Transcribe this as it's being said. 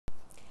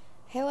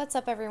Hey, what's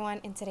up everyone?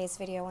 In today's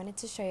video, I wanted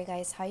to show you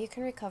guys how you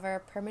can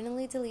recover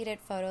permanently deleted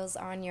photos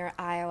on your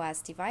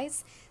iOS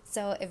device.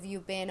 So if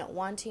you've been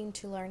wanting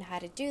to learn how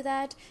to do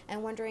that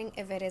and wondering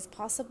if it is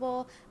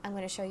possible, I'm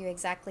going to show you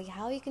exactly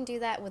how you can do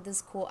that with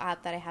this cool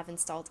app that I have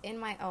installed in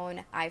my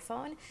own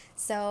iPhone.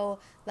 So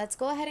let's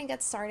go ahead and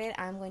get started.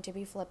 I'm going to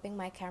be flipping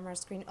my camera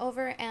screen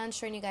over and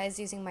showing you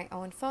guys using my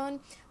own phone.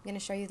 I'm going to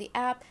show you the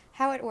app,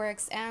 how it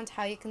works, and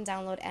how you can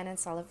download and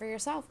install it for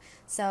yourself.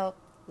 So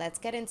let's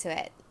get into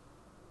it.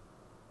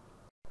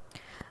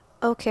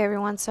 Okay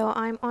everyone, so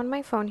I'm on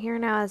my phone here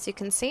now, as you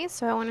can see.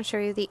 So I want to show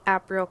you the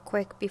app real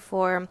quick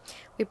before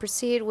we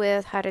proceed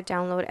with how to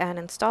download and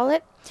install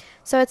it.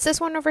 So it's this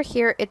one over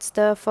here. It's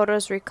the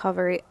Photos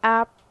Recovery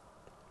app,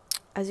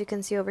 as you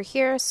can see over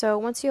here. So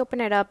once you open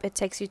it up, it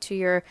takes you to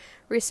your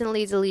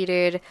recently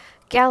deleted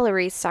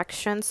gallery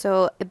section.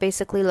 So it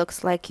basically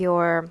looks like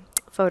your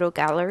photo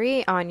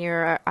gallery on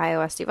your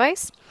iOS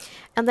device.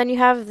 And then you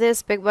have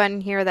this big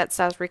button here that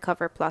says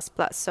Recover Plus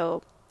Plus.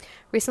 So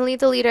recently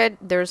deleted,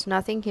 there's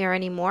nothing here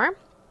anymore,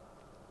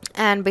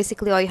 and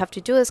basically all you have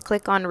to do is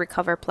click on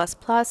Recover Plus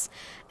Plus,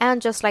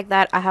 and just like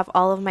that I have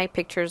all of my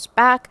pictures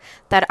back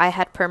that I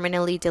had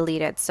permanently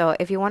deleted. So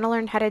if you want to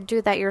learn how to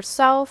do that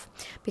yourself,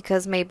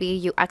 because maybe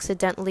you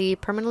accidentally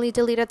permanently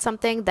deleted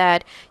something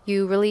that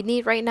you really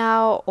need right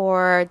now,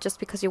 or just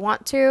because you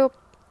want to,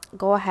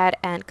 go ahead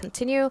and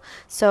continue.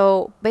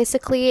 So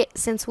basically,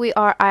 since we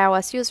are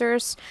iOS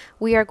users,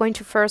 we are going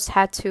to first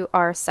head to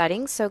our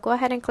settings. So go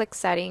ahead and click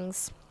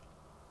Settings.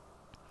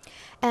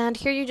 And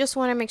here you just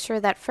want to make sure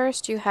that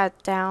first you head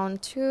down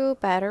to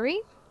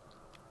battery,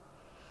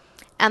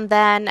 and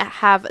then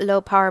have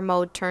low power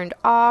mode turned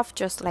off,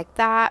 just like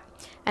that,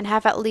 and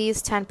have at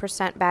least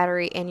 10%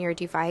 battery in your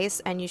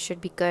device, and you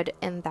should be good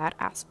in that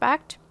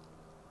aspect.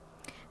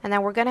 And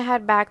then we're going to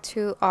head back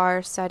to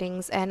our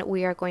settings, and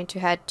we are going to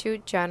head to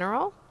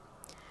General,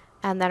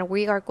 and then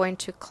we are going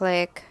to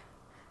click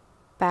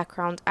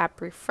Background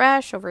App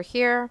Refresh over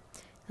here,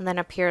 and then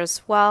up here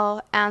as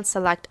well, and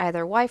select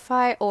either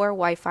Wi-Fi or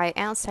Wi-Fi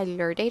and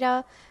cellular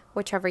data,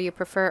 whichever you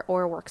prefer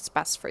or works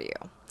best for you.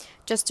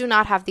 Just do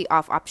not have the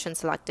off option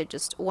selected,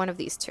 just one of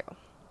these two.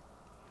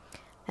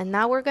 And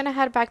now we're going to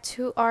head back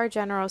to our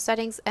general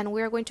settings, and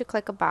we're going to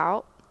click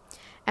About,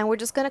 and we're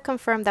just going to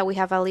confirm that we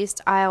have at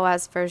least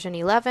iOS version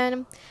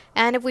 11.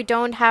 And if we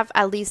don't have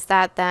at least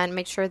that, then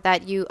make sure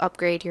that you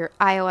upgrade your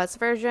iOS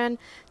version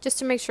just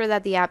to make sure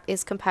that the app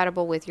is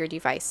compatible with your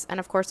device. And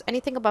of course,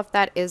 anything above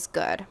that is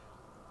good.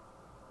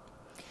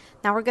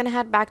 Now we're going to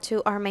head back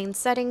to our main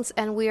settings,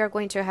 and we are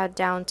going to head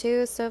down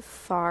to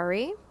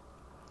Safari.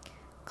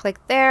 Click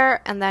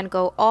there, and then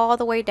go all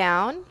the way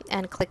down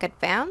and click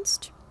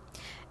Advanced.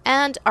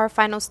 And our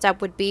final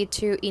step would be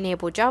to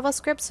enable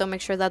JavaScript. So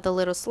make sure that the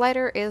little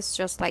slider is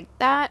just like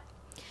that.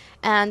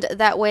 And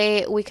that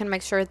way we can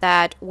make sure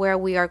that where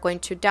we are going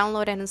to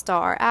download and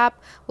install our app,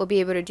 we'll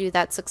be able to do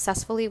that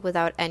successfully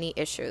without any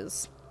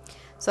issues.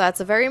 So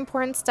that's a very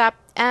important step,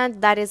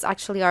 and that is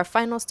actually our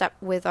final step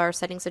with our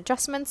settings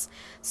adjustments.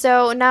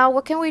 So now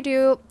what can we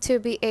do to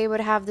be able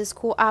to have this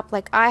cool app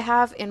like I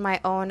have in my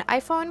own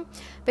iPhone?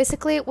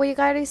 Basically, what you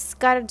guys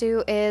gotta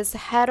do is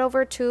head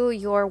over to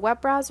your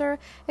web browser.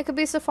 It could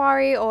be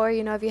Safari, or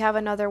if you have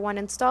another one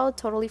installed,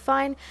 totally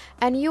fine.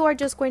 And you are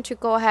just going to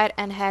go ahead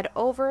and head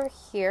over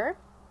here.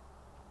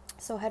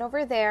 So head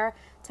over there,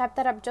 type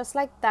that up just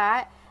like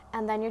that,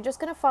 and then you're just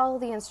going to follow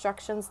the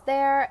instructions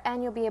there,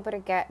 and you'll be able to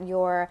get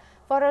your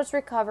Photos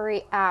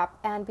Recovery app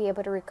and be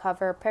able to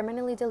recover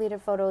permanently deleted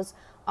photos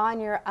on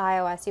your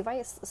iOS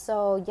device.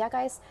 So yeah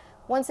guys,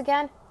 once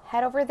again,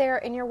 head over there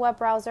in your web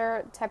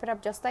browser, type it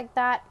up just like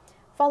that,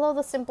 follow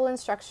the simple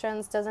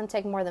instructions, doesn't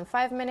take more than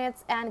 5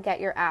 minutes, and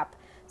get your app.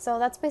 So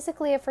that's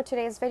basically it for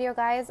today's video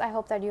guys. I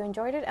hope that you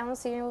enjoyed it, and we'll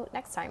see you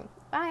next time.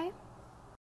 Bye!